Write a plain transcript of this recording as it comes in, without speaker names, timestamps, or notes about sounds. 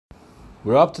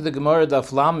We're up to the Gemara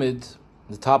Daf Lamed,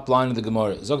 the top line of the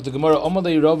Gemara. Zok the Gemara,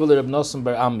 Omadei Rovel Reb Nosson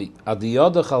bar Ami,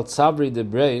 Adiyodach al Tzavri de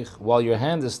Breich, while your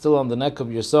hand is still on the neck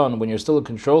of your son, when you're still in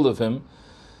control of him,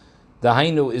 the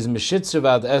Hainu is Meshitzer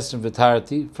Vad Esrim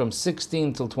V'tarti, from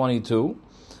 16 till 22.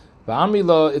 V'Amri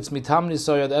Lo, it's Mitamni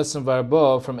Soyad Esrim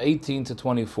Varbo, from 18 to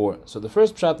 24. So the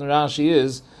first pshat in Rashi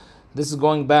is, this is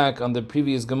going back on the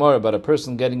previous Gemara about a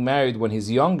person getting married when he's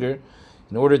younger,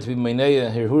 in order to be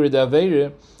Meineya Hirhuri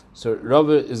D'Aveire. So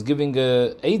Rava is giving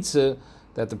a eitzah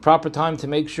that the proper time to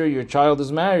make sure your child is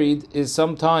married is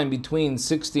sometime between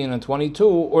 16 and 22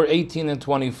 or 18 and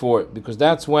 24, because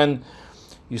that's when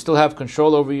you still have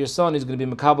control over your son. He's going to be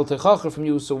Mekabel Techacha from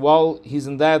you, so while he's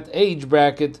in that age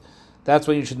bracket, that's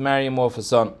when you should marry him off a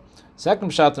son.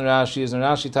 Second pshat in Rashi is, and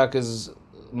Rashi Taka's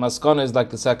maskana is like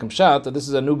the second pshat, that this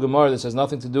is a new Gemara. This has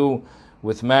nothing to do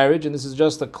with marriage, and this is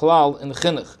just a klal in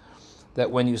chinuch, that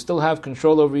when you still have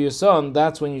control over your son,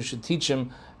 that's when you should teach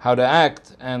him how to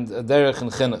act and derech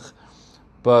and chinuch.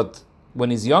 But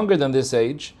when he's younger than this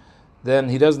age, then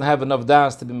he doesn't have enough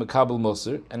das to be mekabel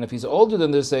musar. And if he's older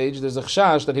than this age, there's a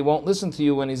chashash that he won't listen to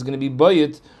you when he's going to be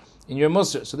bayit in your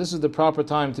musar. So this is the proper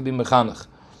time to be mechanech.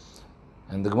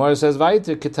 And the Gemara says,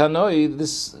 "Vaiter ketanoi."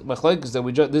 This machlekes that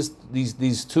we just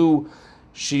these two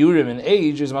shiurim in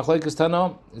age is machlekes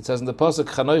tano. It says in the pasuk,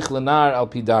 "Chanoich lenar al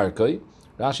pidarkoi."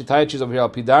 Rashi teaches over here, al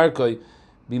pidarkoi,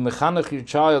 be mechanech your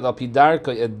child al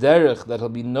pidarkoi, a derech that he'll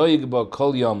be noig ba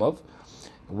kol yomov.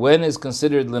 When is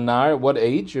considered lenar? What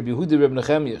age? Rabbi Yehuda Reb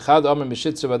Nechemia chad amar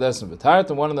mishitzer vadesem v'tart,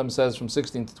 and one of them says from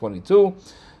 16 to 22.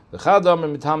 The chad amar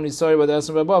mitam nisari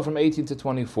vadesem v'abah, from 18 to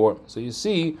 24. So you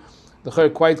see, the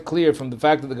chayr quite clear from the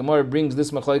fact that the Gemara brings this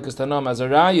machlekes tanam as a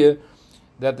raya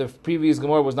that the previous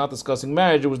Gemara was not discussing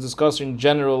marriage; it was discussing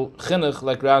general chinuch,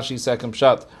 like Rashi's second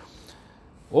pshat.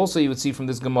 Also, you would see from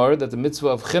this Gemara that the mitzvah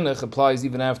of chinuch applies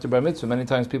even after bar mitzvah. Many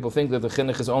times people think that the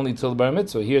chinuch is only till bar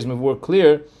mitzvah. Here's more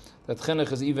clear that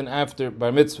chinuch is even after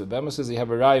bar mitzvah. Bama says you have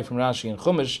a raya from Rashi and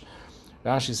Chumash.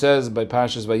 Rashi says by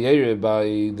Parshas Vayera, by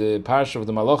the parsha of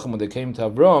the Malachim, when they came to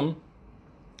Avram,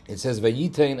 it says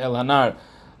Vayitein el hanar.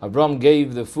 Avram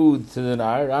gave the food to the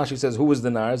nar. Rashi says, who was the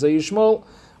nar? It's Yishmael.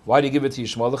 Why did he give it to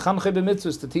Yishmael? The chanche b'mitzvah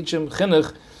is to teach him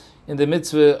chinuch in the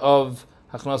mitzvah of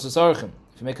hachnasus archim.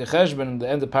 If you make a cheshbon in the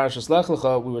end of Parashas Lech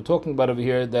Lecha, we were talking about over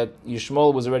here that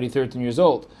Yishmael was already 13 years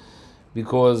old,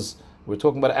 because we're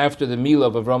talking about after the Milah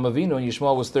of Avram Avinu, and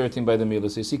Yishmael was 13 by the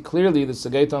Milah. So you see clearly the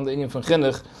Segait on the Inyan from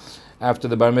Chinuch after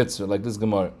the Bar Mitzvah, like this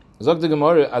Gemara. Zog the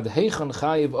Gemara, Ad Heichan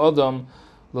Chayiv Adam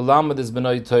L'Lamed is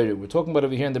B'nai Torah. We're talking about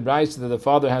over here in the Brayso that the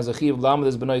father has a Chayiv L'Lamed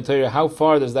is B'nai Torah. How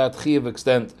far does that Chayiv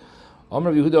extend?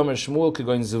 Amar Yehuda Amar Shmuel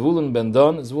Kegoin Zvulun ben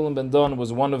Don. Zvulun ben Don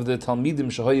was one of the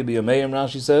Talmidim Shehoya B'Yameim,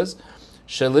 Rashi says.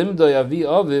 Shalim doyavi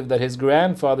aviv, that his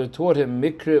grandfather taught him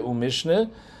mikra u'mishneh,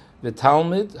 the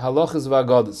Talmud halachas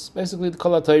v'agadas. Basically, the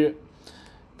kol ha'Torah.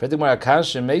 Predikmar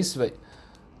Akash Meisvei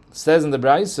says in the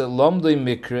Brayso, Lomdoi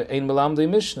mikra ein melamdoi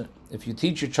mishneh. If you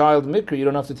teach your child mikra, you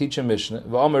don't have to teach him mishneh.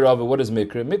 V'amar Rava, what is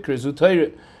mikra? Mikra is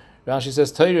u'Torah. Rashi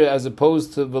says Torah as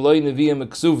opposed to v'loi neviim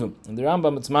eksuvim. In the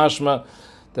Rambam it's mashma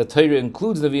that Torah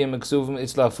includes neviim eksuvim.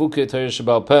 It's lafuke Torah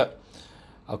shebal peh.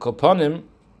 Al kopanim,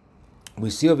 we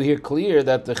see over here clear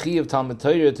that the chi of Talmud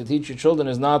Torah to teach your children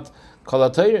is not kol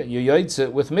HaTorah. You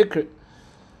yaitze with mikra.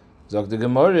 Zog the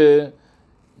Gemara,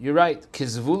 you're right.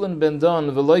 Kizvulun ben Don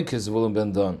v'loi kizvulun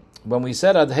ben Don. When we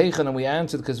said ad heichen and we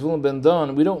answered kizvulun ben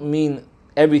Don, we don't mean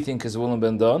everything kizvulun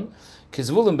ben Don.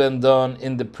 Kizvulun ben Don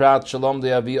in the prat shalom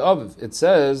de'avi aviv, it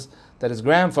says that his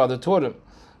grandfather taught him.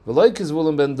 V'loi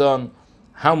kizvulun ben Don,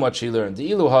 how much he learned.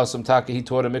 The ilu hasam taka, he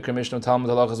taught a mikra mishnah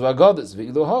Talmud halachas v'agadas.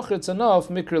 V'ilu hachar, it's enough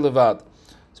mikra levad.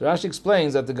 So Rashi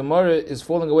explains that the Gemara is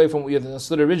falling away from what we had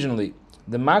understood originally.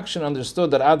 The Makshan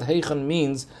understood that ad heichan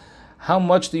means how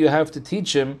much do you have to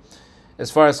teach him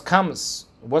as far as kamas.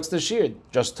 What's the shir?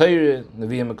 Just Torah,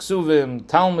 Nevi'im Eksuvim,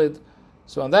 Talmud.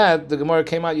 So on that, the Gemara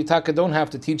came out, Yitaka don't have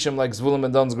to teach him like Zvulun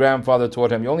ben Don's grandfather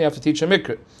taught him. You only have to teach him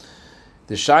mikra.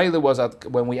 The shaila was,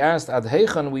 when we asked ad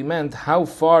heichan, we meant how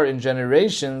far in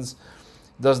generations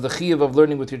does the chiyuv of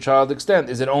learning with your child extend?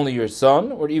 Is it only your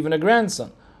son or even a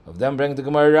grandson? Of them bring the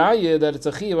Gemara Raya that it's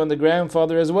a chiyuv on the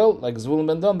grandfather as well, like Zvulun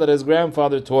ben Don, that his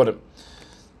grandfather taught him.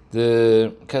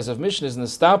 The Kesef Mishnah is in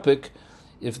this topic,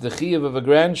 if the chiyuv of a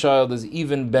grandchild is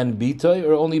even ben bitoi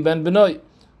or only ben benoi.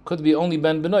 Could be only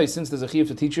ben benoi. Since there's a chiyuv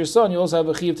to teach your son, you also have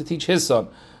a chiyuv to teach his son.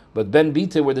 But ben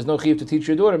bitoi, where there's no chiyuv to teach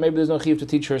your daughter, maybe there's no chiyuv to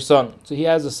teach her son. So he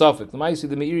has a suffix. The Maisi,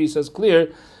 the Meiri says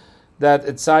clear that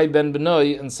it's sai ben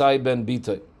benoi and sai ben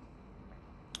bitoi.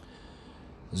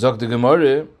 Zok the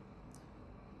Gemara,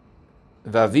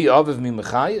 Vavi aviv mi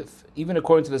mechayev. Even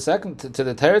according to the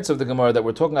teretz of the Gemara that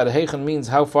we're talking about, heichen means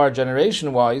how far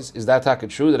generation-wise is that taka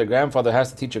true that a grandfather has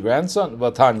to teach a grandson?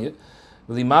 Vatanya,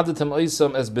 v'limadatem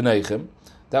oisam es b'neichem.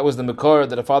 That was the makor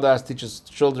that a father has to teach his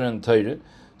children Torah.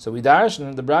 So we darshan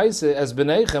in the Braise as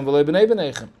b'neichem v'lo b'nei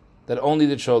b'neichem, that only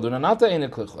the children are not the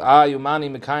eineklich.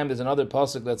 Yumani mekayim. There's another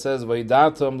pasuk that says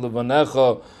v'yidatam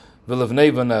levanecha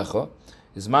v'levnei vanecha.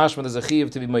 Is mashma there's a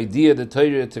chiyuv to be meidia the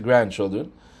Torah to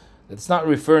grandchildren. It's not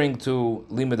referring to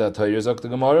limud Torah. Zok the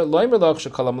Gemara loimer lach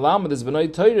shekalam lamed is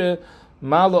b'nei Torah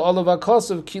malo olav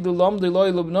akasav kilu lamdei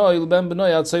loy lubnoi lben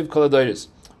b'noi atsev kol adayris.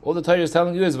 All the Torah is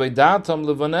telling you is v'datam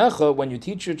levanecha, when you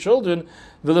teach your children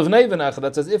v'levnei vanecha.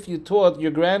 That's as if you taught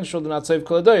your grandchildren atsev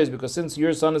kol adayris, because since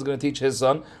your son is going to teach his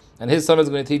son and his son is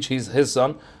going to teach his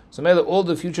son, so maybe all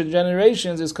the future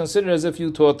generations is considered as if you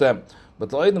taught them. But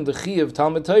the chiyuv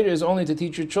Talmud Torah is only to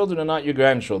teach your children and not your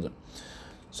grandchildren.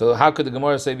 So how could the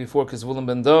Gemara say before Kisvulim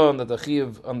ben Don that the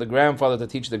chiyuv on the grandfather to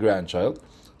teach the grandchild?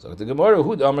 So the Gemara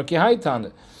Hud Amar Ki Hai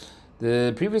Tana.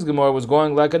 The previous Gemara was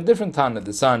going like a different Tana.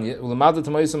 The Sanya Ulamada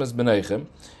Tamaisam es B'neichem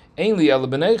Ainly El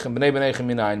B'neichem B'nei B'neichem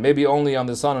Minayin. Maybe only on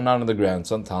the son and not on the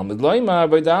grandson. Talmud Loimar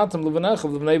B'datam L'V'necha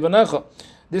L'V'nei V'necha.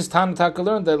 This Tana Taka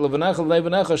learned that L'V'necha L'V'nei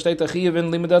V'necha Shteit HaChiyuv in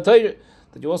Limud Torah,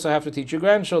 that you also have to teach your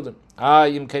grandchildren.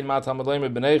 Yim Kein Ma Talmud Loimar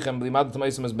B'neichem B'limada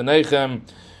Tamaisam es B'neichem.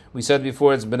 We said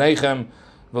before it's B'neichem.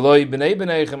 V'loi b'nei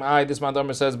b'neichem. This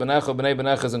Mandamer says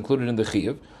b'nei is included in the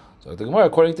chiyuv. So the Gemara,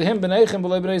 according to him, b'neichem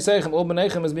v'loi b'nei seichem. All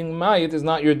b'neichem is being mayit is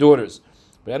not your daughters.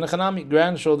 But enechanami,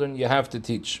 grandchildren, you have to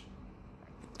teach.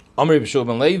 Amri b'shul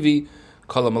ben Levi,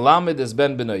 kol ha'melamed es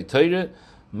ben b'nei Torah,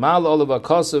 mal olav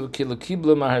ha'kasav ki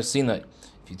l'kibla mahar Sinai.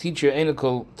 If you teach your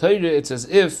enekol Torah, it's as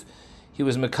if he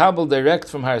was mekabel direct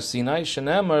from Har Sinai.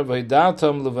 Shenemar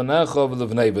v'hidatam l'vanecha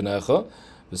v'levnei v'necha.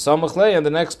 And the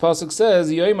next pasuk says,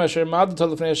 so it's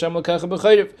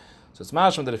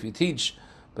mashma that if you teach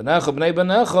B'necha b'nei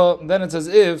b'necha, then it's as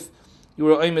if you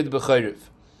were oimid b'chayriv.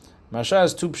 Masha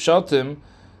has two pshatim.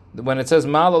 When it says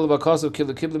Mal al v'akasav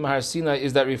kilu kibla mahar Sinai,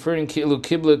 is that referring kilu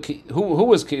kibla? Who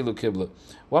was kilu kibla?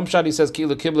 One pshat he says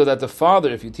kilu kibla, that the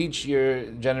father, if you teach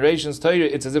your generations Torah,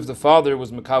 it's as if the father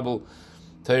was makabel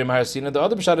Torah mahar Sinai. The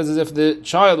other pshat is as if the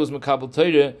child was makabel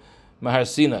Torah mahar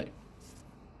Sinai.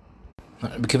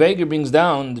 Kveger brings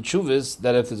down the chuvas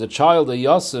that if there's a child, a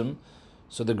yasim,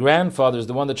 so the grandfather is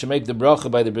the one that should make the bracha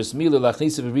by the bris milah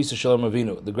lachnisa v'risa shalom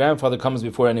avinu. The grandfather comes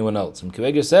before anyone else. And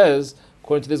Kveger says,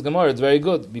 according to this Gemara, it's very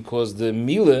good because the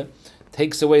milah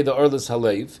takes away the orlis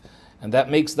halev, and that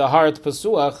makes the heart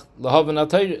pasuach lahavan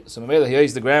atayr. So here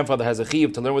the grandfather has a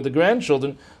chiyuv to learn with the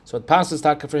grandchildren, so it passes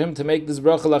taka for him to make this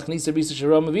bracha lachnisa v'risa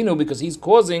shalom avinu because he's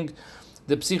causing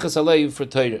the psichas halev for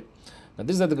Torah. Now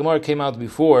this is that the Gemara came out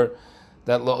before,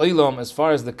 that la'olam, as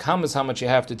far as the kamas, how much you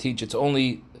have to teach, it's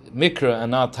only mikra and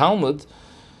not Talmud.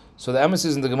 So the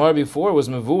emphasis in the Gemara before was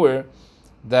mevur,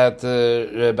 that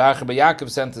Rabbi Yaakov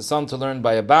sent his son to learn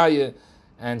by Abaye,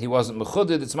 and he wasn't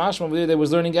mechuded. It's mashma they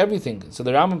was learning everything. So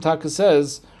the Rambam Taka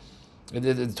says,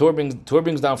 the Torah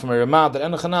brings down from a Ramah that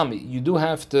enochanami, you do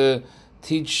have to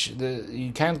teach,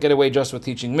 you can't get away just with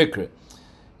teaching mikra.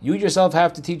 You yourself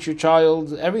have to teach your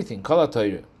child everything, kol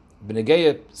ha'Torah.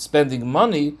 B'negeya, spending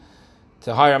money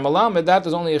to hire a malamed, that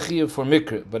is only a chiyuv for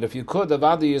mikra. But if you could,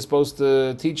 avadi, you're supposed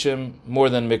to teach him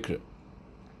more than mikra.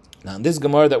 Now, in this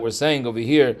Gemara that we're saying over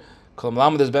here, kol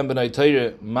malamed is ben b'nai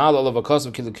Torah, mal olav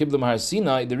hakasav kilu kibla mahar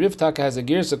Sinai, the Rif Taka has a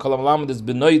girsa, kol malamed is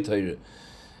b'nai Torah.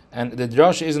 And the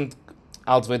drash isn't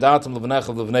al v'datam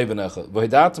l'vanecha v'levnei v'necha.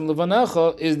 V'datam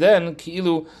l'vanecha is then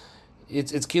kilu,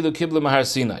 it's kilu kibla mahar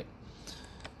Sinai.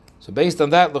 So based on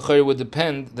that, l'chayr would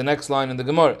depend the next line in the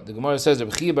Gemara. The Gemara says,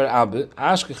 Rabbi Chiya bar Abba,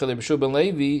 Ashkechel Rabbi Shua ben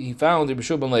Levi, he found Rabbi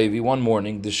Shua ben Levi one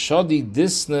morning, the Shadi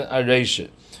Disna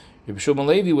Areisha. Rabbi Shua ben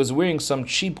Levi was wearing some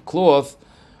cheap cloth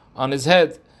on his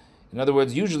head. In other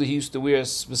words, usually he used to wear a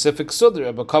specific sudr,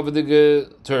 a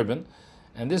bakavidig turban,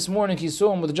 and this morning he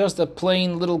saw him with just a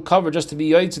plain little cover, just to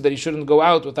be yaitz, that he shouldn't go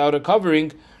out without a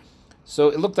covering. So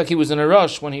it looked like he was in a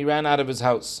rush when he ran out of his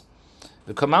house.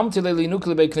 He was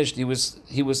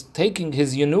taking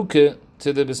his yenuke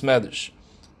to the Bismedish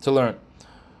to learn.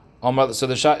 So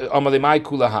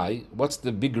the what's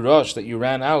the big rush that you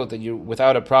ran out, that you're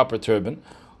without a proper turban?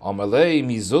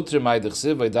 This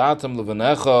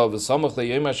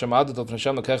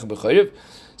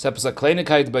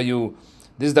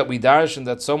is that we dash, and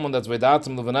that someone that's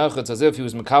vedatam levanecha, it's as if he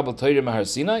was mekabel Torah mahar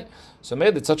Sinai. So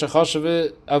made it such a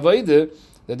chashav avodah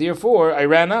that therefore I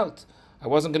ran out. I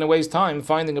wasn't going to waste time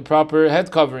finding a proper head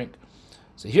covering.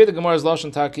 So here the Gemara's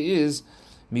lashon taka is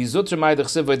mizutra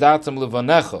ma'idachsiv vedatam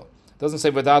levanecha, doesn't say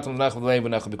Vadatam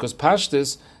V'necha because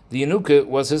Pashtus, the Yenuka,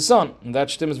 was his son. And that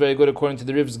shtim is very good according to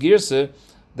the Riv's Girsa,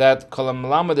 that Kalam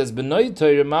Lamed as Benoy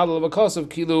Torah Madal of Akasav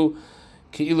Kilu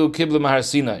Kibla Mahar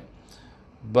Sinai.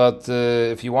 But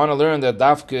if you want to learn that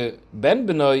Dafke Ben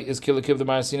Benoy is Kilu Kibla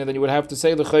Mahar Sinai, then you would have to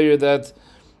say L'chayr that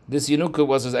this Yenuka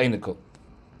was his Einikul.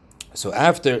 So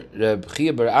after Reb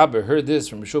Chia bar Abba heard this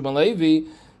from Rishub ben Levi,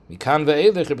 Mikan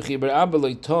ve'elech Reb Chia bar Abba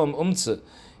leitom umtze.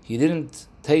 He didn't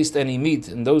taste any meat.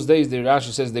 In those days, the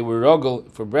Rashi says they were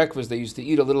rogel for breakfast. They used to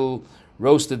eat a little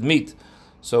roasted meat.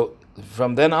 So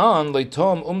from then on,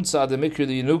 leitom umtze ad mikri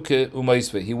the yenuke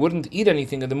umaisve. He wouldn't eat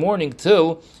anything in the morning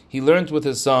till he learned with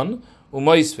his son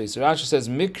umaisve. So Rashi says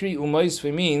mikri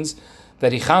umaisve means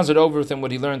that he chazered over with him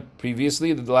what he learned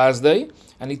previously the last day,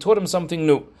 and he taught him something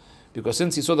new. Because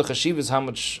since he saw the chashivas,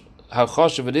 how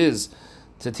chashiv it is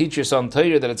to teach your son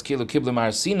Torah, that it's kilu kibla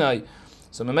mar Sinai,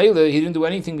 so Mamela, he didn't do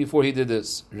anything before he did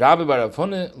this. Rabbi bar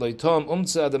Avhone loitom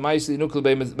umtza adamaisi nukul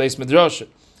beis midrasha.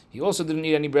 He also didn't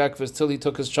eat any breakfast till he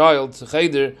took his child to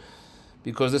cheder,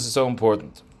 because this is so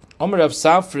important. Omer Rav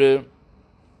Safre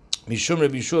mishum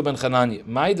Rabbi Yeshua ben Chananya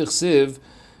ma'idich siv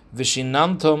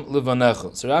v'shinantom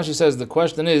levanecha. So Rashi says the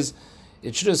question is,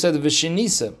 it should have said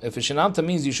Vishinisa. If Vishinanta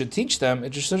means you should teach them,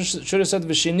 it should have said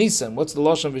Vishinisa. What's the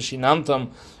lashon Vishinantam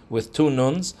with two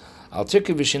nuns? Al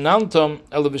tikki Vishinantam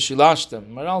el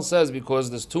Vishilashtem. Maral says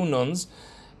because there's two nuns,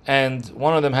 and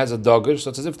one of them has a dogger, so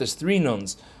it's as if there's three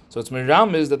nuns. So it's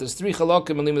Miram is that there's three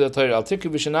chalakim in Limud HaTorah. Al tikki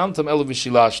Vishinantam el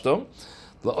Vishilashtem.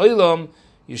 La'olam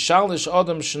yishalish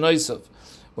adam shnoisav.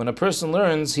 When a person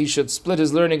learns, he should split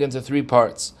his learning into three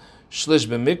parts: shlish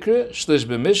b'mikra, shlish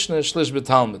b'mishnah, shlish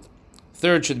b'talmud.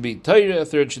 Third should be Torah, a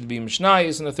third should be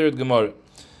Mishnayos, and a third Gemara.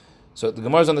 So the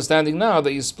Gemara is understanding now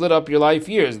that you split up your life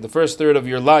years. The first third of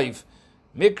your life,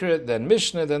 Mikra, then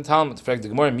Mishnah, then Talmud. In fact, the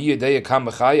Gemara, Miyadeya Kam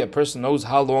B'chai, a person knows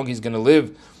how long he's going to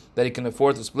live, that he can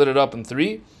afford to split it up in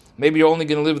three. Maybe you're only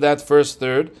going to live that first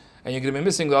third, and you're going to be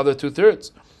missing the other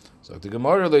 2/3. So the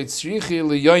Gemara,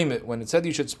 when it said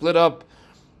you should split up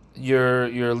your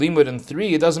limud in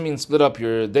three, it doesn't mean split up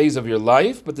your days of your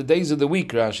life, but the days of the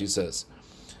week, Rashi says.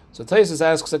 So Taisus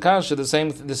asks Akasha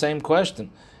the same question,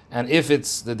 and if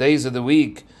it's the days of the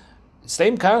week,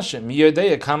 same kasha.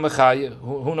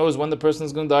 Who knows when the person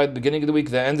is going to die? At the beginning of the week,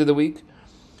 the end of the week.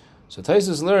 So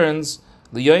Taisus learns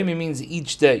liyomi means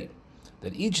each day.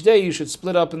 That each day you should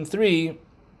split up in three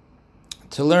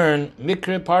to learn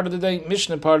Mikra part of the day,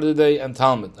 Mishnah part of the day, and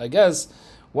Talmud. I guess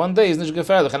one day is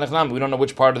Nishgefer. We don't know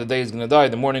which part of the day is going to die,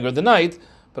 the morning or the night.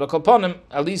 But Akalponim,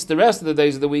 at least the rest of the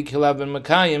days of the week, he'll have been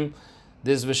Makayim.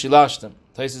 This Vishilashtem.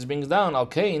 Taisus brings down Al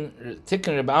Kain,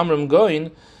 Tikkun Reb Amram Goin,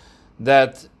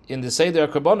 that in the Seder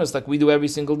HaKarbonos, like we do every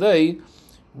single day,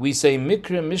 we say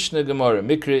Mikra, Mishnah, Gemara.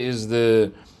 Mikra is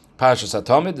the Parshas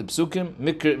HaTamid, the Psukim.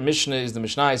 Mikra, Mishnah is the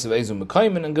Mishnayos of Ezum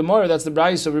Mekayim, and Gemara, that's the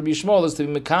Brais of Rabbi Shmuel, is to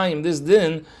be Mekayim, this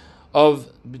din of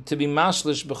to be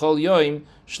Mashlish B'chol Yoim,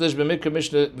 Shlish B'Mikra,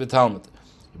 Mishnah, V'Talmud.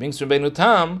 It brings from Beinu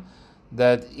Tam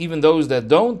that even those that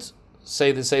don't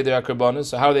say the Seder HaKarbonos,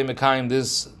 so how are they mekayim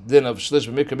this din of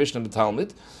Shlish b'Mikra Mishnah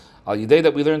b'Talmud? Al Yidei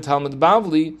that we learn Talmud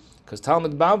Bavli, because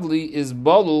Talmud Bavli is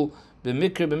Bolul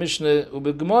b'Mikra b'Mishnah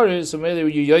u'b'Gemara, so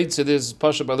maybe you yaitze this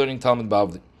pasha by learning Talmud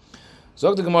Bavli.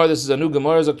 Zok the Gemara, this is a new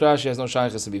Gemara, Zok Rashi has no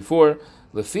shaychus before.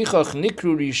 Lefichach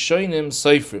nikru rishonim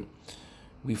seifrim.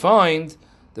 We find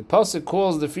the pasuk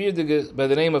calls the Frierdige by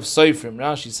the name of Seifrim.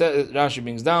 Rashi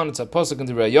brings down, it's a pasuk in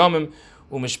the Rayamim.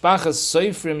 Umishpachas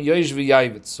Seifrim Yoish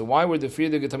v'Yayvitz. So why were the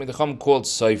Frierdige Talmid Chacham called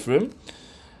Seifrim?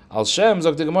 Al Shem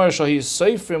Zok the Gemara Shahi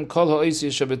Seifrim Kol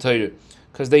HaOisius Shabbatayr,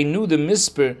 because they knew the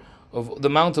misper of the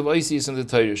amount of Oisius in the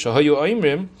Torah. Shahayu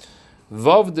Oimrim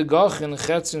Vav de Gachin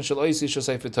Chetzin Shal Oisius Shal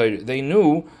Sefer Torah. They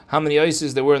knew how many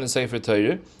Oisius there were in the Sefer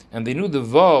Torah, and they knew the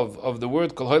Vav of the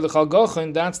word Kol Hoylech Al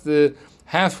Gachin. That's the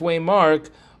halfway mark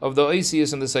of the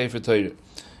Oisius in the Sefer Torah.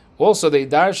 Also, they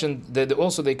counted that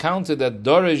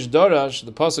Dorish Dorash,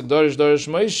 the pasuk Dorish Dorash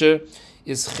Moshe,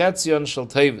 is Chetzion Shel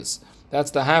Tevis.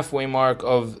 That's the halfway mark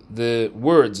of the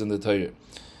words in the Torah.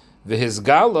 V'his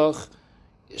Galach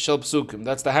Shel Psukim.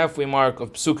 That's the halfway mark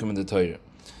of Psukim in the Torah.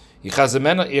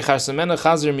 Yichasemena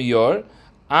Chazer Miyor.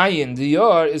 Ayin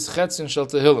Diyar is Chetzion Shel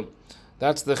Tehillim.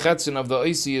 That's the Chetzion of the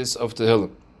Oisius of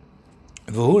Tehillim.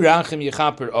 V'hu Rachim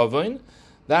Yichaper Ovoin.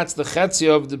 That's the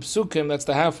Chetzia of the Psukim, that's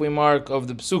the halfway mark of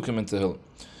the Psukim in Tehillim.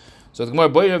 So the Gemara,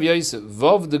 Boy Rav Yosef,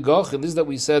 Vav de Gachin, this is that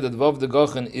we said that Vav de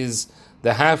Gachin is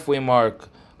the halfway mark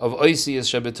of Oisius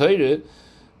Shabbatayre,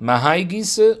 Mahai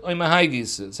Gisa or Mahai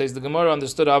Gisa. It says the Gemara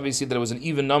understood obviously that it was an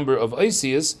even number of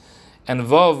Oisius, and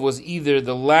Vav was either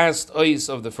the last Ois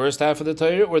of the first half of the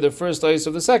Torah or the first Ois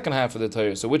of the second half of the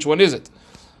Torah. So which one is it?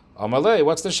 Amalei,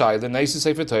 what's the shayla? Neisu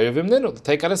sefer Torah v'imninu.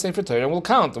 Take out a sefer Torah and we'll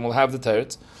count and we'll have the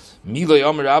teretz. Milei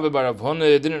Amar Rabbi Bar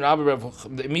Avchana, didn't Rabbi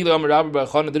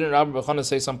Bar Avchana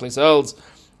say someplace else?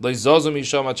 They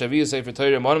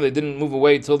didn't move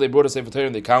away till they brought a sefer Torah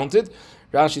and they counted.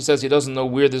 Rashi says he doesn't know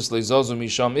where this Leizazu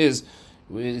Misham is.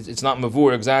 It's not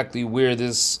mavur exactly where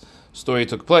this story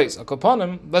took place.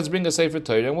 Akapanim, let's bring a sefer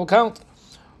Torah and we'll count.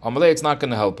 Amalei, it's not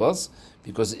going to help us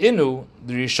because Inu,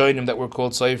 the Rishonim that were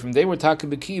called Seifrim, they were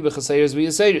takabiki b'chaseiros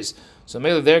v'yaseiros. So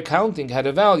maybe their counting had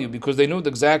a value because they knew the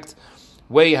exact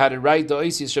way how to write the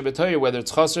oisius Shabbat Torah, whether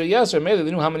it's chas or yes, or maybe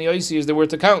they knew how many oisius there were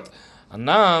to count.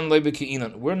 Anan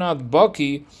leibeki'inan. We're not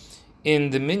baki in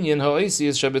the minyan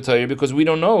ha'oisius Shabbat Torah because we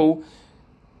don't know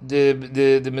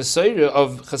the Messiah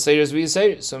of chaseiros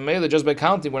v'yaseiros. So maybe just by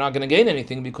counting we're not going to gain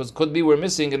anything because could be we're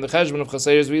missing in the cheshbon of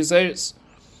chaseiros v'yaseiros.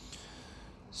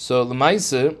 So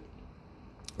l'maisa,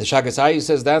 the Shagasai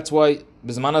says that's why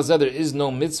Bizman Hazeh there is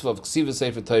no mitzvah of ksiva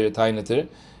sefer Torah tainater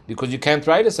because you can't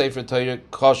write a sefer Torah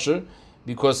kosher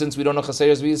because since we don't know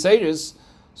chaseiros v'yaseiros,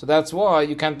 so that's why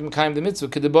you can't be mekayim the mitzvah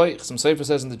kedeboy. Some sefer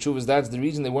says in the Tshuvas that's the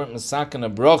reason they weren't masakin a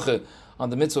bracha on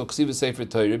the mitzvah of ksiva sefer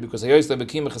Torah because hayos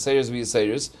lebekim chaseiros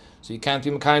v'yaseiros, so you can't be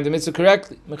mekayim the mitzvah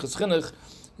correctly. Mechas chinuch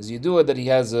is Yidua that he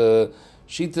has a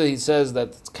shita. He says that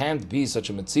it can't be such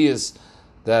a metzias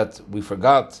that we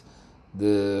forgot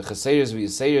the chaseiros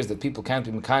v'yaseiros that people can't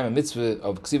be mekayim a mitzvah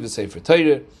of ksiva sefer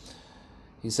Torah.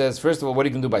 He says first of all, what are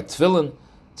you going to do by tefillin?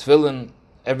 Tefillin,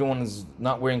 everyone is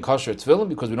not wearing kosher tefillin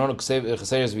because we don't know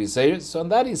chaseiros v'yaseiros. So on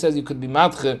that he says you could be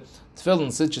matche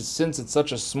tefillin since it's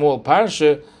such a small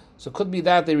parsha. So it could be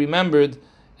that they remembered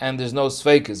and there's no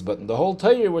sfeikas. But in the whole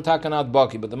Torah we're talking out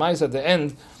baki. But the ma'is at the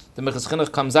end, the Mechas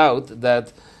Chinuch comes out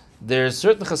that there's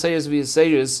certain chaseiros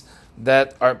v'yaseiros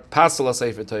that are pasal a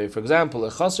sefer Torah. For example,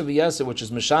 a chaser v'yaser, which is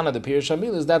mishana the pirush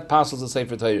hamil, is that pasal a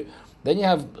sefer Torah. Then you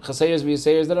have chaseiros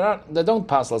v'yaseiros that don't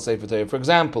pasal a sefer Torah. For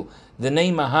example, the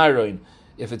name Aharon,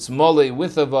 if it's mole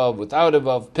with a vav, without a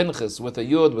vav, pinchas with a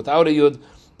yud, without a yud,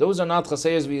 those are not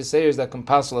chaseiros v'yaseiros that can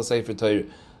pasal a sefer Torah.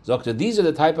 Zokta, these are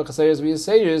the type of chaseiros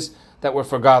v'yaseiros that were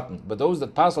forgotten, but those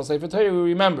that pasal sefer Torah we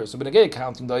remember. So, again,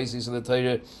 counting the oisius of the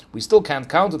Torah, we still can't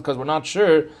count it because we're not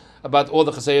sure about all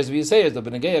the chaseiros v'yaseiros. The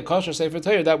benegay kosher sefer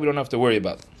Torah that we don't have to worry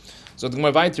about. So the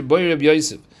Gemara weiter boy Reb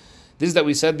Yosef. This is that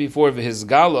we said before v'his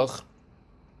galach.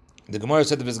 The Gemara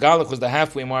said the v'izgalach was the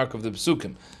halfway mark of the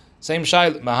psukim. Same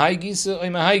shail mahai gisa or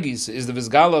mahai gisa, is the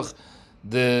v'izgalach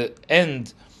the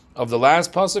end of the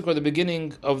last pasuk or the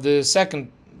beginning of the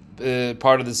second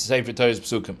part of the sefer Torah's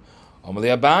psukim?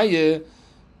 Amalei Abaye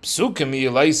psukim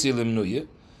yelaisi limnuye.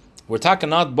 We're talking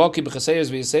not baki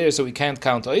b'chaseiros v'yaseiros, so we can't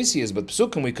count oisias, but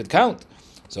psukim we could count.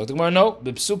 So the Gemara no,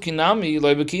 b'psukim nami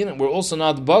loy b'kinan. We're also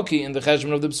not baki in the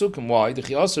cheshbon of the psukim. Why? The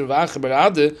chiyaser v'acher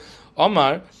berade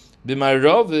Omar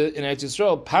b'mayrove in Eretz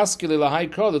Yisrael paskili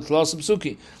lahai kro the tlas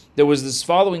psuki. There was this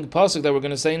following pasuk that we're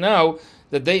going to say now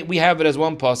that we have it as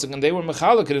one pasuk and they were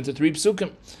mechalek it into three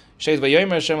psukim. Sheit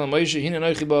vayomer Hashem al Moshe hine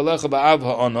noichi ba'alecha ba'av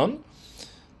ha'anon.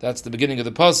 That's the beginning of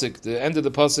the pasuk. The end of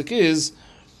the pasuk is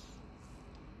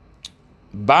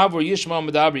Bavur Yishma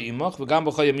Medabri Imach v'gam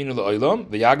b'cha yaminu la'olam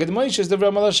v'yaged Moshe is the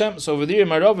V'ramal Hashem. So over there in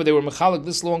Marava they were mechalek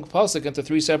this long pasuk into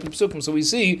three separate psukim. So we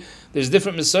see there's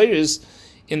different messiahs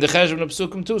in the cheshbon of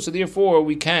psukim too. So therefore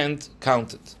we can't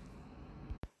count it.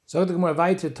 So the Gemara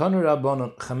weiter Tanu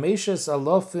Rabbanon Chameshes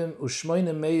Alofim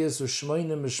Ushmoine Meyes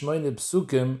Ushmoine Mishmoine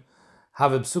Psukim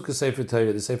have a psuka sefer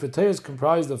Torah. The sefer Torah is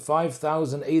comprised of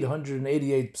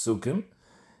 5,888 psukim.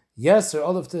 Yes, or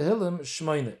Aleph Tehillim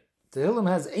Shmoine. Tehillim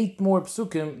has 8 more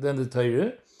psukim than the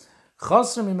Torah.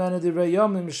 Chaser Mimana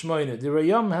Dirayam Mishmoine.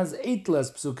 Dirayam has 8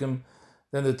 less psukim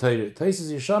than the Torah. Taisus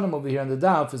Yeshanim over here on the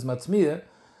Daf is matmiyah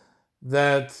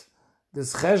that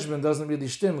this cheshbon doesn't really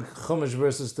stim Chumash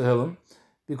versus Tehillim.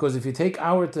 Because if you take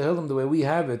our Tehillim the way we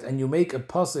have it, and you make a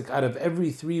pasuk out of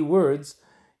every 3 words,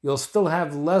 you'll still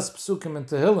have less psukim in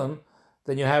Tehillim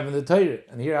than you have in the Torah.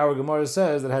 And here our Gemara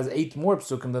says that it has 8 more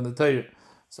psukim than the Torah.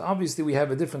 So obviously we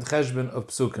have a different cheshbon of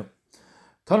psukim.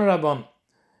 Tanu Rabban,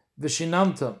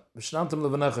 v'shinantam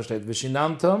levanecha steht,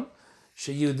 v'shinantam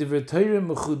sheyu divrei Torah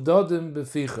mechudadim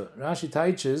beficha. Rashi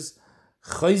teaches,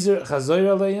 Chayzer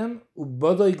aleim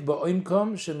u'bodoik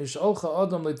ba'oimkom shemish'olcha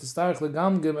adam le'tistarich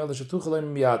legamgem el shetuch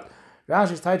aleim miyad.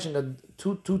 Rashi is teaching that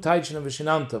two teaching of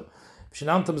v'shinantam.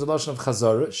 V'shinantam is a lashon of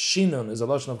chazara. Shinun is a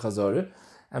lashon of chazara,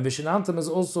 and v'shinantam is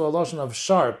also a lashon of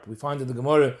sharp. We find in the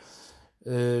Gemara,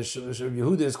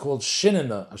 Yehuda is called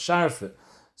shinana, a sharfe.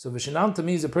 So v'shinantam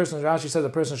means a person. Rashi says a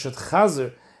person should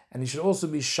chazer, and he should also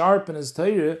be sharp in his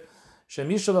Torah.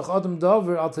 Shemish'olach adam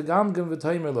davar al tegamgem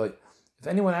v'taimer loy. If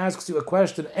anyone asks you a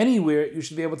question anywhere, you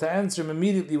should be able to answer him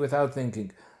immediately without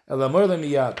thinking. Elamor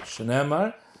lemiyad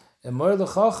shenemar Emor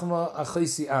l'chachma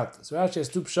achaisiat. So Rashi has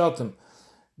two pshatim.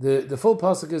 The full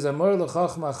pasuk is Emor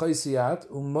l'chachma achaisiat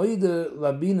u'moide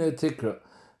labina tikra.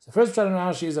 So first pshat in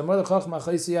Rashi is Emor l'chachma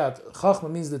achaisiat. Chachma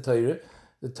means the Torah.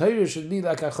 The Torah should be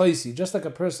like achaisi, just like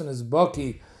a person is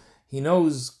baki. He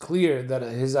knows clear that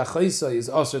his achaisa is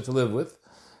also to live with.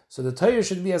 So the Torah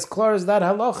should be as clear as that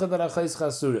halacha that achais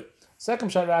chasura. Second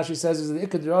pshat Rashi says is the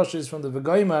ikad Rashi is from the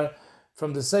V'goymar,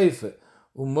 from the Sefer.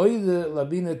 U'moide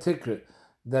labina tikra.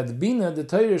 That bina, the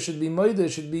Torah should be moide,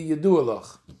 should be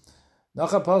yedualach.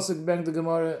 Nacha pasuk bring the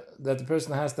Gemara that the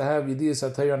person has to have yediyas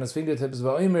HaTorah on his fingertips.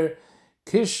 Va'omer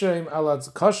kishreim alatz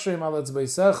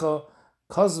beisecha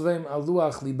kozveim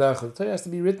aluach libecha. The Torah has to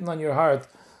be written on your heart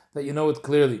that you know it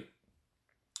clearly.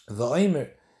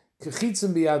 Va'omer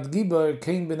kechitzim biyad gibar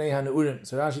kein b'nei hanurim.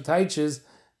 So Rashi teaches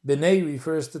b'nei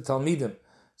refers to talmidim.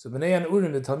 So b'nei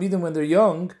hanurim, the talmidim when they're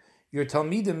young, your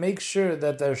talmidim make sure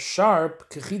that they're sharp.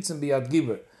 Kechitzim biyad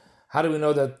gibar. How do we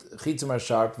know that chitzim are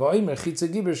sharp? Va'omer chitza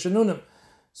gibar shenunim.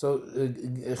 So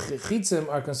chitzim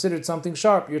are considered something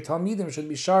sharp. Your talmidim should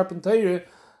be sharp in Torah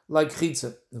like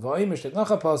chitzim. Va'omer shtet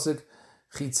nacha pasuk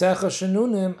chitzecha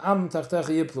shenunim am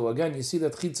tachtecha yiplu. Again, you see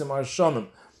that chitzim are shonim.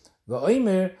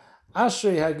 Va'omer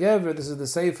ashrei hagever. This is the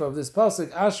sefer of this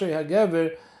pasuk. Ashrei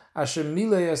hagever asher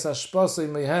milei es hashpasei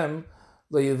mehem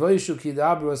lo yevoishu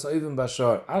kidabru es oivim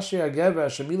bashar. Ashrei hagever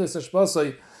asher milei es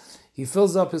hashpasei. He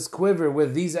fills up his quiver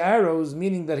with these arrows,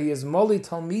 meaning that he has moli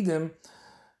talmidim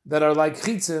that are like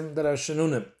chitzim, that are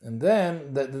shenunim. And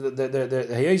then, they're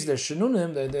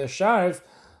shenunim, they're sharf,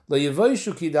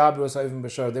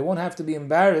 they won't have to be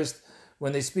embarrassed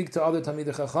when they speak to other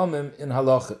Talmidei Chachamim in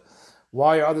halacha.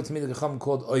 Why are other Talmidei Chachamim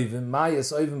called oivim?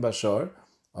 Mayas oivim bashar.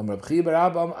 Amar B'chi bar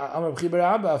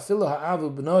Abba, afilu ha'avu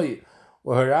b'noi,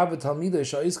 or ha'rabba talmidei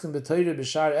sha'iskin b'toyre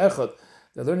b'shar echad.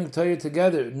 They're learning Torah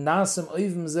together. Nasim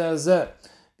oivim zeh.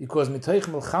 Because mitoich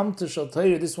melchamta shal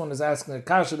Torah, this one is asking a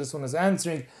kasha, this one is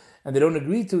answering, and they don't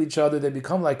agree to each other, they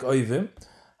become like oivim.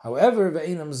 However,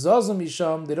 ve'inam zazam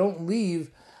yisham, they don't leave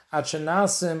at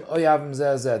shenasim oyavim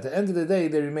zeh. At the end of the day,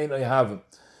 they remain oyhavim.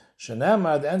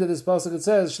 Shenema, at the end of this pasuk, it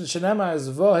says, Shenema is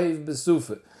vohev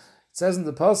besufa. It says in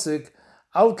the pasuk,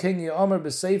 Al ken ye'omer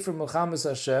b'sefer melchamas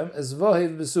Hashem, is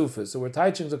vohev besufa. So we're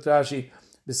teaching Dr. Rashi,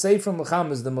 the Sefer Melcham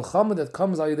is the Melcham that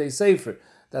comes out of the Sefer.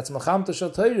 That's Melcham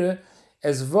Tashal Torah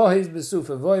as Vohev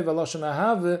Besufa. Vohev Alashon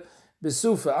Ahave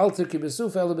Besufa. Al Tirki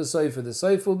Besufa Ela Besoifa. The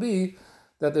Seif will be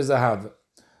that there's a Have.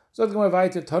 So the Gemara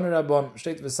weiter Toner Rabban.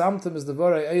 State V'samtem is the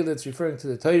Vorai Eile. It's referring to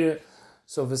the Torah.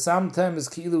 So V'samtem is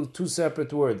Ki'ilu, two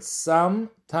separate words.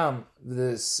 Sam, Tam.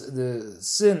 The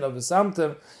sin of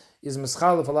V'samtem is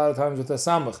Meschalef a lot of times with a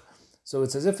Samach. So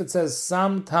it's as if it says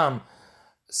Sam, Tam.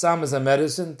 Sam is a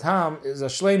medicine, Tam is a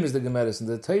shleim is the medicine.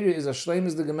 The Torah is a shleim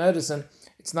is the medicine.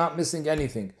 It's not missing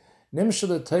anything.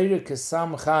 Nimshal Torah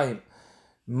kesam chaim.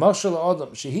 Mashal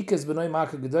Adam shehikes b'noi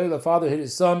makkah gedoy. The father hit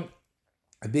his son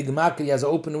a big makkah. He has an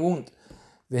open wound.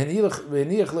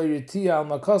 V'heniach lo yirtia al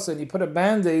makasa, and he put a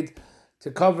band-aid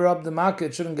to cover up the makkah.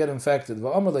 It shouldn't get infected.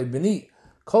 V'amar lo b'ni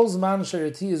kol zman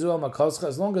sheriti yizu al makascha.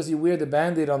 As long as you wear the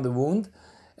band-aid on the wound,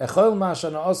 echol masha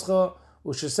hanaascha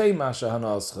u'shesei masha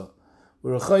hanaascha.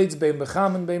 You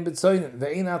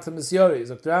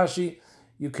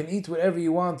can eat whatever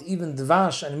you want, even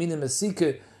dvash and mina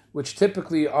mesika, which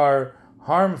typically are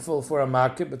harmful for a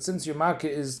makkah, but since your makkah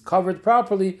is covered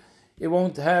properly, it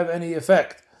won't have any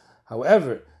effect.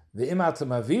 However,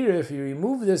 if you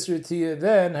remove this ritiya,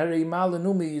 then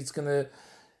it's gonna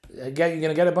you're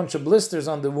gonna get a bunch of blisters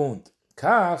on the wound.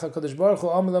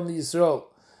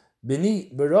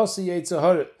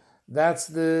 That's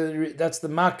the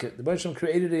makkah. The Baruch Shem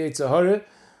created a Yitzhahara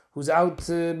who's out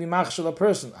to be machshel a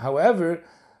person. However,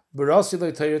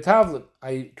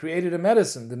 I created a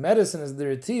medicine. The medicine is the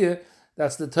retiyah,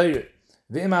 that's the Torah.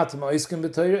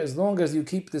 As long as you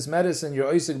keep this medicine,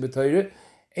 your oisik b'Torah,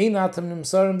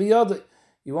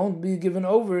 you won't be given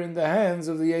over in the hands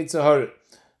of the Yitzhahara.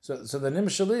 So the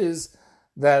nimshal is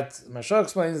that, Mashal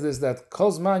explains this, that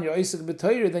kolzman your oisik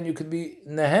b'Torah, then you could be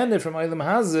neheneh from Eilam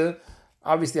Hazeh,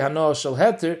 obviously Hanoah Shel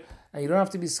Heter, and you don't have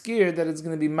to be scared that it's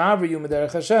going to be Maver you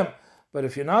Derech Hashem. But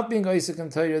if you're not being Isaac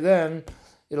and Torah, then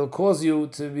it'll cause you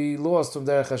to be lost from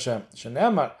Derech Hashem.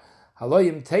 Shenemar,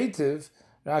 Haloyim Teitiv,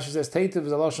 Rashi says Teitiv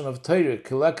is a lotion of Torah,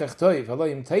 Kilekach Toiv,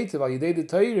 Haloyim Teitiv, Al Yidei de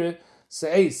Torah,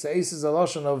 Se'ez. Se'ez is a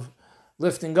lotion of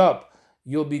lifting up.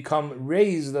 You'll become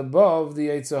raised above the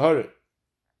Yitzhahara.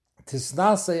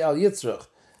 Tisnasei Al Yitzrach,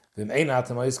 Vim Ein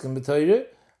Atam Isaac b'Torah,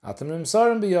 Atam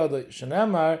Nimsarim b'Yodai.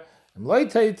 Shenemar,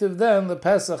 then the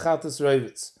Pesach Chatas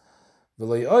Revitz.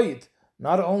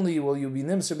 Not only will you be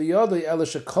nimser b'yodai,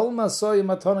 elisha kol masoy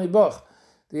matanei bach.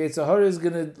 The Yitzhahara is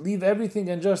going to leave everything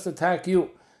and just attack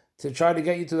you. to try to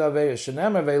get you to the Aveira.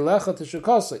 Shenemar veilecha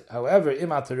tishukosei. However, im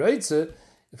ataroitze,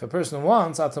 if a person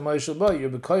wants, atamay shalba,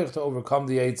 you're bekoich to overcome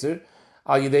the Eitzer,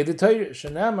 al yidei the Torah.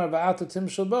 Shenemar va'atatim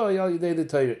shalba, al yidei the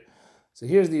Torah. So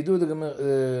here's the Yidu, the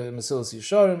Mesilas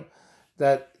Yesharim,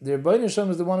 that the Rebbeinu Shalom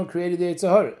is the one who created the Yetzer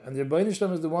Hara, and the Rebbeinu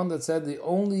Shalom is the one that said the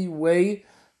only way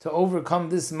to overcome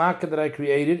this makkah that I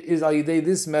created is al yidei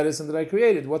this medicine that I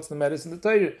created. What's the medicine? The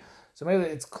Torah. So maybe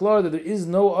it's clear that there is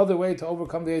no other way to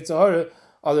overcome the Yetzer Hara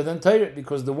other than Torah,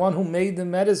 because the one who made the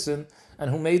medicine and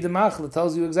who made the machla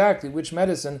tells you exactly which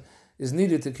medicine is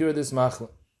needed to cure this machla.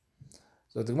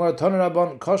 So the Gemara Tana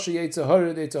Rabban Kasha Yetzer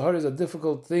Hara. The Yetzer Hara is a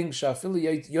difficult thing.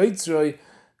 Shafili Yitzroi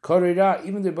Korira.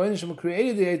 Even the Rebbeinu Shalom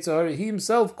created the Yetzer Hara. He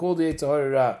himself called the Yetzer Hara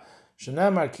Ra.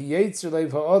 Shenamar Ki Yetzer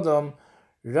Leiv Ha'adam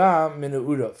Ra Min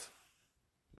Urav.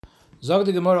 Zog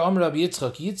the Gemara Amar Rabbi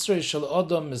Yitzchak Yitzroi Shel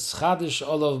Adam Mischadish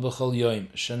Olav B'chol Yoim.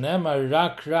 Shenamar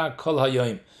Rak Ra Kol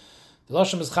HaYoim. The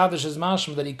Lashon Mischadish is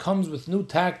mashma that he comes with new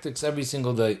tactics every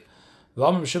single day. He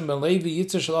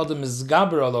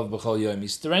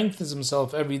strengthens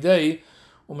himself every day.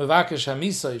 What's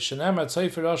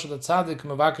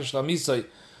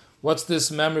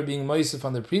this memory being moisef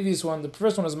on the previous one? The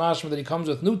first one is mashma that he comes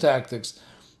with new tactics.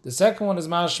 The second one is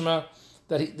mashma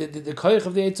that the koich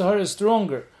of the Yetzer Hara is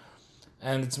stronger.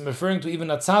 And it's referring to even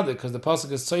a tzaddik, because the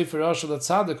pasuk is tzayfer rasha the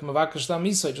tzaddik mevakesh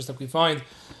lamisay, just like we find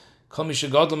kol mi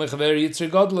shegadol mechaver yitzir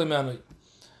gadol imenu.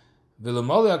 And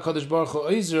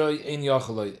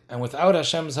without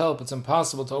Hashem's help, it's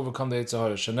impossible to overcome the Yetzer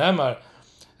Hara. Shenemar,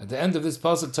 at the end of this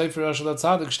pasuk, Tzayfer Rashal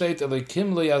Tzaddik state,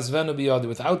 Elokim lo yazvenu biyadi.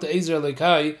 Without the Ezer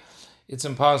Elokai, it's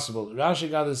impossible. Rashi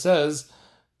Gada says,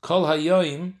 Kol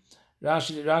hayoim.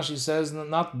 Rashi says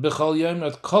not bechol yoim,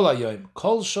 not kol hayoim.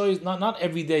 Kol shoy, not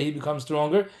every day he becomes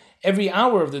stronger. Every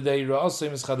hour of the day,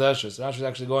 Ra'asim is chadashes. Rashi is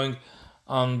actually going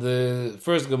on the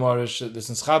first Gemara, this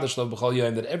is chadash lo bechol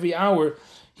yoim, that every hour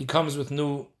he comes with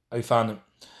new aifanim.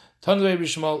 Tanvei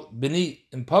Bishmal Bini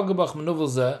in Pagabach Menuvel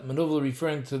Zeh, Menuvel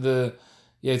referring to the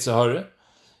Yetzer Hara.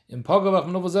 In Pagabach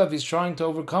Menuvel Zeh, if he's trying to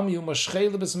overcome you,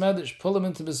 Mashchele Bismedish, pull him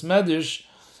into Bismedish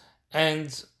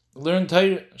and learn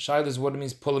Torah. Shaila is what it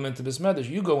means, pull him into Bismedish.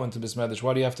 You go into Bismedish.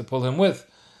 What do you have to pull him with?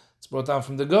 It's brought down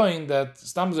from the Goin that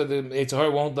Stamza, the Yetzer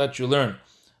Hara won't let you learn.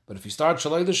 But if you start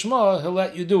Shalai the Shema, he'll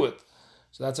let you do it.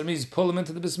 So that's what it means, pull him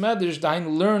into the Bismedish,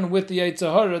 dahin learn with the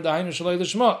Yetzer Hara, dahin Shalai the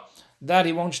Shema. That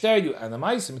he won't stare you. And the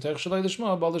Maisim, Shalai the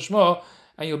Shema, Bal the Shema,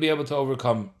 and you'll be able to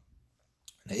overcome.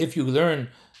 Now, if you learn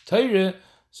Torah,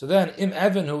 so then, im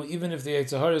Evan, who even if the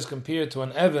Yetzer Hara is compared to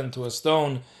an Evan, to a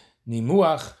stone,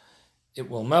 Nimuach, it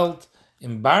will melt.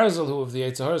 In Barzel, who if the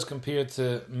Yetzer Hara is compared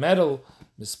to metal,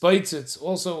 Mispaitzitz,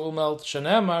 also will melt.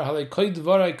 Shanemar, Halei Koi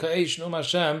Dvarai Ka'esh Num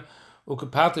Hashem,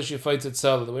 Ukapatish Yifait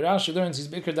Itzel. The way Rashi learns, he's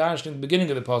Bikr Dash in the beginning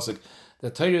of the Pasuk,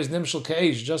 that Torah is Nimshal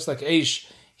Ka'esh, just like Eish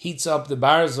heats up the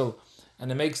Barzel,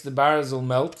 and it makes the barzel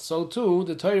melt, so too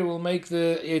the Torah will make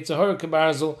the Yetzer Hara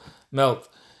barzel melt.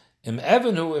 In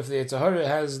Evanu, if the Yetzer Hara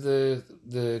has the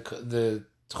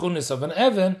tchunis of an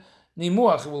Evan,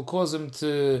 nimuach, it will cause him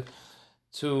to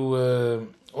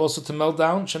also to melt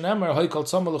down. Shenemar hoikal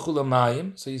tzama l'chula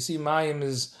mayim. So you see, mayim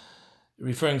is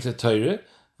referring to Torah.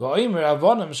 Va'omer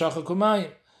avonim shachaku mayim.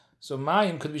 So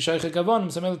mayim could be shachak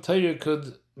avonim. So Torah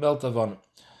could melt avonim.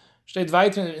 Steht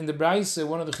weiter in the Braise,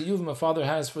 one of the chiyuvim a father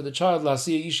has for the child,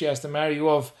 Lasiya Ishi has to marry you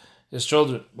off his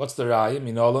children. What's the raya?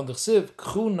 Minolan d'chsiv,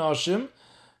 k'chu nashim,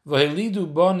 v'helidu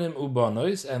bonim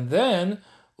ubonois, and then,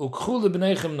 uk'chu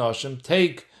lebneichem nashim,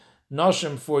 take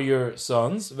nashim for your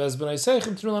sons, v'ez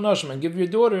b'neiseichem trula nashim, and give your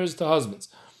daughters to husbands.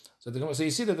 So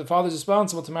you see that the father is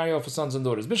responsible to marry off his sons and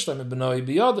daughters. Bishlam b'noi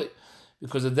b'yadai,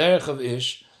 because the derech of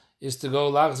Ish is to go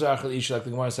lachzrach Ish, like the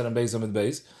Gemara said on Beis Amid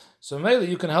Beis. So maybe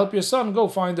you can help your son go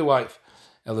find a wife.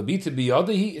 Elabita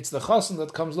biyadahi, it's the chassan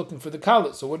that comes looking for the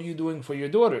kala. So what are you doing for your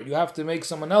daughter? You have to make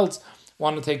someone else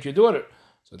want to take your daughter.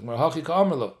 So the Hachi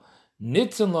ka'amarlo,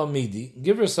 nitzan la midi,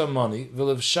 give her some money,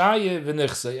 v'lev shaye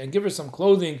v'nichse, and give her some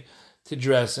clothing to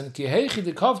dress in, ki heichi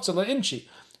de kavtza la inchi,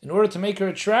 in order to make her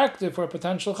attractive for a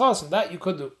potential chassan. That you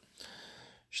could do.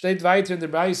 Steht weiter in the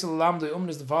Braise Lamde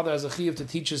Umnis, the father has a chiyuv to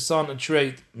teach his son a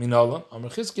trade. Minola,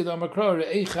 Amar Chizki da Amar Kro,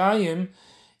 Re'ei Chayim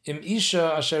im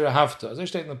Isha Asher Hafta. As I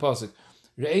state in the pasuk,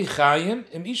 Re'ei Chayim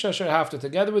im Isha Asher Hafta.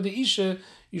 Together with the Isha,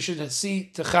 you should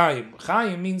see to Chayim.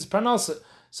 Chayim means Parnasa,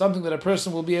 something that a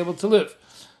person will be able to live.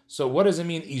 So what does it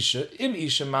mean, Isha? Im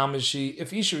Isha Mamashi.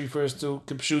 If Isha refers to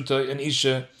Kipshuta and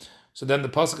Isha, so then the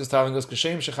pasuk is telling us,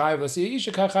 Kashem Shechayiv Lasiya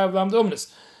Isha Kachayiv Lamde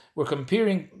Umnis. We're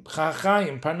comparing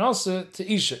Chachayim, Parnasa, to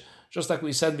Isha. Just like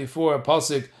we said before, a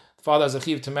pasuk, the father has a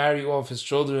chiv to marry all of his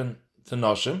children to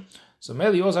Noshim. So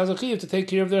Meli also has a chiv to take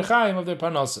care of their Chayim, of their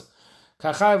Parnasa.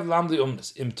 Kachayev lamdi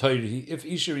umnis im Torah. If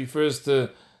Isha refers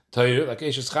to Torah, like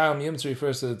Eshes Chayim Yimtz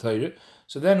refers to the Torah,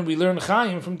 so then we learn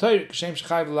Chayim from Torah. Kashem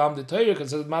Shechayev lamdi Torah,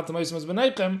 because it says Matam Oisim as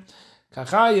B'neichem,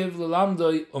 Kachayev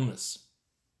lamdi umnis.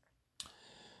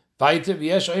 A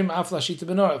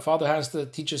father has to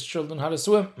teach his children how to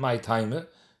swim. My time,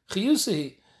 because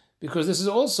this is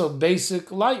also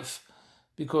basic life.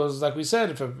 Because, like we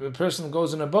said, if a person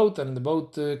goes in a boat and the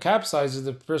boat capsizes,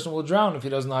 the person will drown if he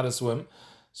doesn't know how to swim.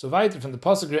 So, from the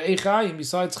pasuk Chayim,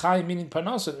 besides Chayim meaning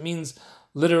Parnasa, it means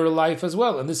literal life as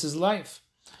well, and this is life.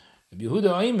 Rabbi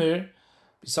Yehuda Omer,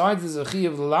 besides the Zachi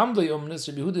of the Lamdoi Umnis,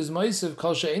 Rabbi Yehuda is Moisev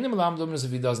Kol She'enim Lamdoi Umnis. If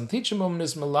he doesn't teach him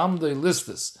Umnis, Melamdoi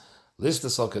Listus.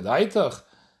 Listus al Kedaitach.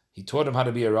 He taught him how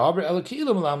to be a robber.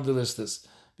 Elakilam Lamdoi Listus.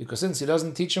 Because since he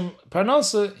doesn't teach him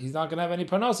Parnasa, he's not going to have any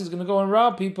Parnasa. He's going to go and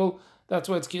rob people. That's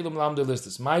why it's Kilam Lamdoi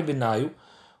Listus. My Binayu.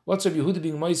 What's Rabbi Yehuda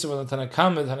being Moisev on the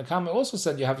Tanakama? Tanakama also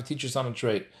said you have to teach your son a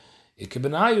trade.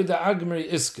 Ikebinayu da Agmeri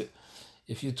Iske.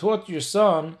 If you taught your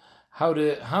son how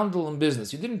to handle in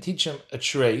business, you didn't teach him a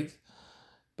trade,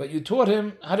 but you taught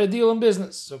him how to deal in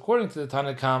business. So according to the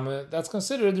Tanakama, that's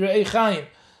considered Re'ei Chaim,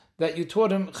 that you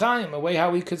taught him Chaim, a way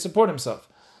how he could support himself.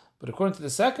 But according to the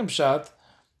second pshat,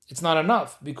 it's not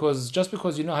enough, because just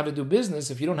because you know how to do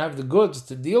business, if you don't have the goods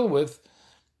to deal with,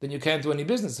 then you can't do any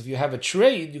business. If you have a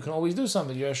trade, you can always do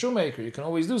something. You're a shoemaker, you can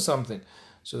always do something.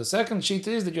 So the second sheet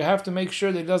is that you have to make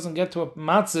sure that he doesn't get to a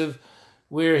matziv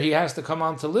where he has to come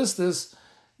on to listus.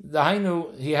 The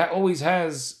Hainu, he always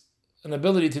has an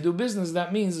ability to do business.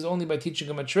 That means it's only by teaching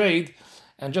him a trade,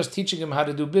 and just teaching him how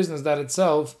to do business, that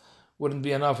itself wouldn't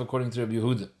be enough, according to Rabbi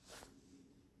Yehuda.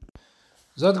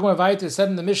 Zot Gemara weiter, said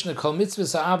in the Mishnah, Kol mitzvah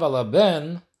sa'av ala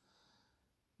ben,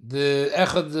 the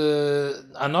echad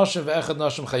anoshim ve'echad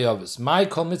noshim chayavis. My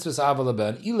kol mitzvah sa'av ala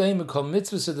ben, ilay kol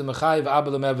mitzvah sa'de mechayiv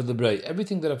abel me'eved lebrei.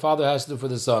 Everything that a father has to do for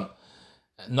the son.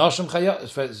 Noshim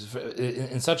chayavis,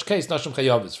 in such case, noshim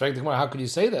chayavis. How could you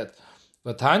say that?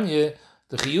 But Tanya,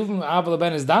 the chiyuvim abel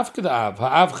ben is dafke the av.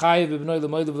 Ha'av chayiv b'bnoi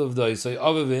l'moidav l'vdoi. So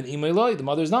avavin imay loy. The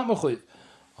mother is not mechuyev.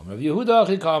 Rav Yehuda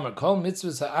achi kamer kol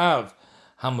mitzvah sa'av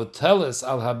hamutelis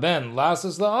al haben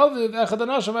lasas la'aviv echad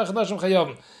anoshim echad noshim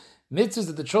chayavim. Mitzvahs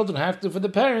that the children have to do for the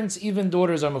parents, even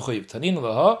daughters are mechuyev. Tanin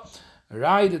laha,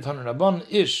 rai de taner rabban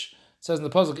ish. It says in the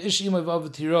pasuk, ish imay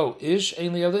v'av tiro, ish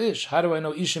ein li ish. How do I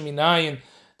know isha minayin?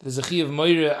 That is a chi of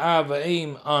moire av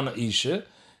aim on isha.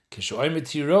 Kishoy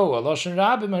metiro, aloshen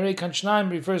rabim, harei kan shnaim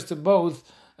refers to both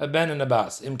a ben and a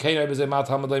bas. Im kei rabbi zay mat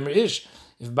hamad leimer ish.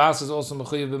 If bas is also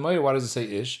mechuyev b'moire, why does it say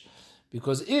ish?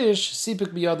 Because ish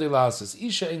sipik biyadei lasas.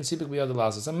 Isha ain't sipik biyadei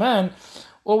lasas. A man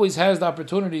always has the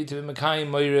opportunity to be mekayim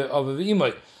moire of a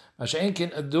v'imoy.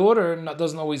 Masha'enkin, a daughter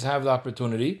doesn't always have the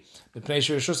opportunity. Because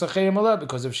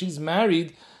if she's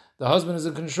married, the husband is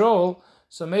in control,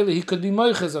 so maybe he could be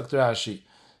moiches Dr. Rashi.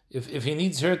 If he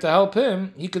needs her to help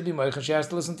him, he could be moiches. She has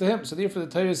to listen to him. So therefore,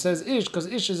 the Torah says ish, because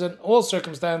ish is in all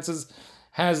circumstances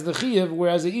has the chiyuv,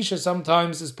 whereas the isha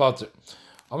sometimes is potter.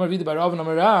 Don't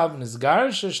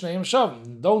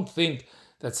think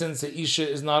that since the isha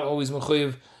is not always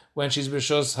mechuyev when she's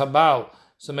b'shos habal,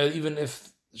 so maybe even if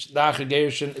the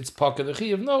achigerishin it's pocket the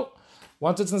chiyuv. No,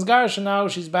 once it's nizgarishin, now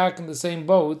she's back in the same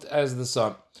boat as the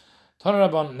son. So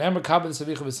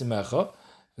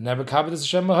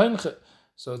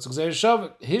it's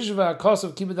hishva kos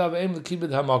of kibbud avayim lekibud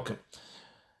hamakim.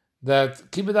 That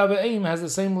kibbud avayim has the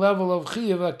same level of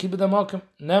chiyuv like kibbud hamakim.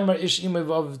 Nemer ish imay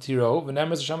v'av tiro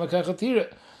v'nemer z'shama kechah tira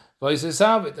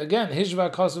v'yisesavit. Again, hishva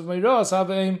kos of meiros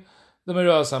avayim the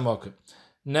meiros hamakim.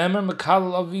 Nemer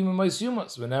mekalal avim u'mais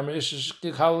yumas v'nemer ish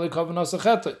kikalal lekavanos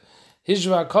achetay.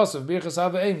 Hishva kos of birchas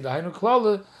avayim the hainu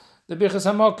klala the birchas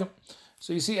hamakim.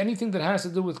 So you see, anything that has to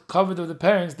do with covet of the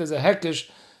parents, there's a hekesh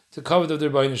to covet of their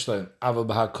B'nai Shlem. Aval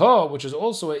b'hakah, which is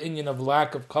also an Indian of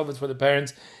lack of covet for the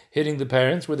parents, hitting the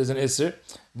parents, where there's an Isser.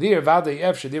 There, Vadei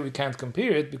Efshe, there we can't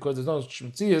compare it, because there's no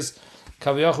Shmetzias,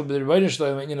 Kaviyachal b'B'nai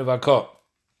Shlem, an Indian of hakah.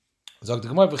 Zog the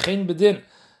Gemara, v'chein bedin.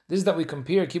 This is that we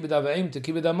compare Kibbud Avayim to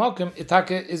Kibbud Hamakim,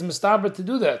 Itake is mistaber to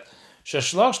do that.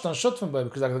 Sheshlosh tan shutfim by,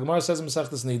 because like the Gemara says in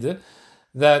Mesechtas Nida,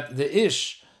 that the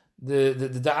Ish, the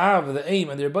Da'av, the Aim,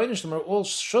 and the B'nai Shlem are all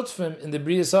shutfim in the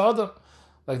Bria Sa'adam.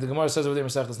 Like the Gemara says over there,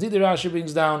 Mesechtas Nida, Rashi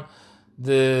brings down,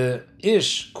 the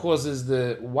Ish causes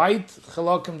the white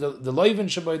chalakim, the loivin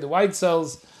shabai, the white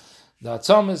cells, the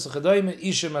atzamis, the chadayim,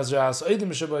 Isha mazras, oidim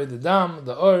shabai, the dam,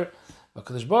 the or,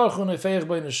 v'kadosh baruch hu nefeich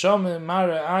b'nei neshama,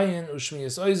 mara ayin,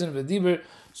 u'shmiyas oizen, v'diber.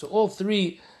 So all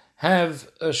three have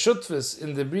a shutfis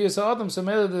in the Bria Sa'adam, so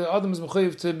maybe the Adam is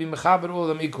mechuyev to be mechaber all of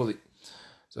them equally.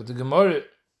 So the Gemara,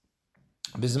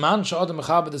 Bizman she'adam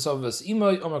mechaber des avos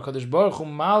imoy, Omer kadosh baruch hu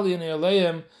mali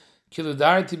aleim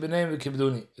Kiludarti b'neim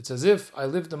v'kibduni. It's as if I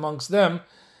lived amongst them,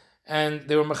 and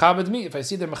they were mechabed me. If I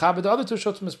see they're mechabed the other two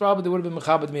shotim, it's probably they would have been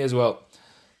mechabed me as well.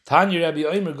 Tanya Rabbi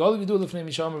Omer Gol Vidu Lefnei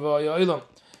Mishamer V'Olam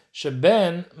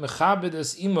Sheben mechabed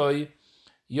es imoy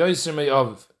yoyser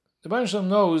me'aviv. The Baruch Shalom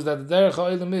knows that the derech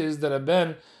ha'olam is that a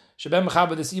ben sheben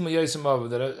mechabed es imoy yoyser me'aviv.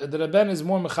 That a ben is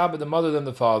more mechabed the mother than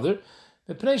the father.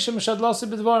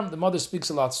 The mother speaks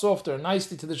a lot softer and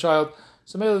nicely to the child,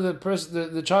 so maybe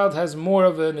the child has more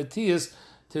of an etias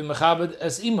to mechabed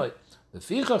es imoy. The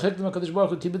ficha chektem HaKadosh Baruch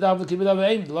Hu kibedav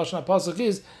v'kibedav the lashon hapasuk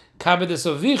is kabed es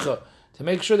avicha, to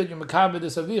make sure that you mekabed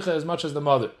es avicha as much as the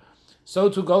mother. So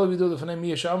to go we do the fnei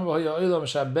miyasham v'hoya'olam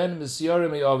shaben misyare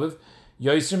me'aviv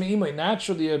yoyser me'imoy.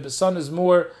 Naturally, a son is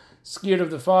more scared of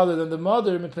the father than the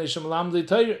mother. Mipnei shemalam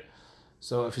l'Torah.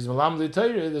 So if he's malam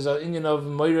l'Torah, there's an inyan of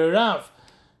moira rav.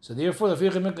 So therefore, the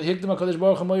ficha hikdem HaKadosh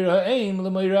Baruch Hu moira ha'eim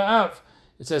l'moira av.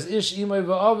 It says ish imoy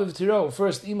v'aviv tiro,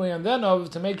 first imoy and then aviv,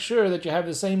 to make sure that you have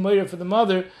the same moira for the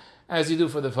mother as you do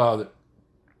for the father.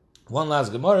 One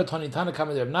last Gemara, Tani Tana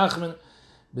Kamei Reb Nachman.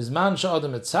 Bisman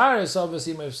sha'adam etzares,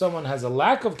 obviously, if someone has a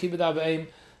lack of kibbud avim,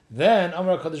 then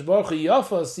Amar Kadosh Baruch Hu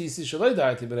yafa sisi shaloi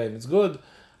darti b'reim. It's good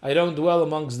I don't dwell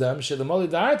amongst them. Shelamoli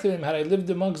darti b'reim. Had I lived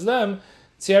amongst them,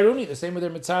 tziaruni. The same with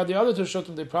their mitzar, the other two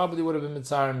shotim, they probably would have been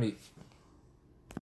mitzar me.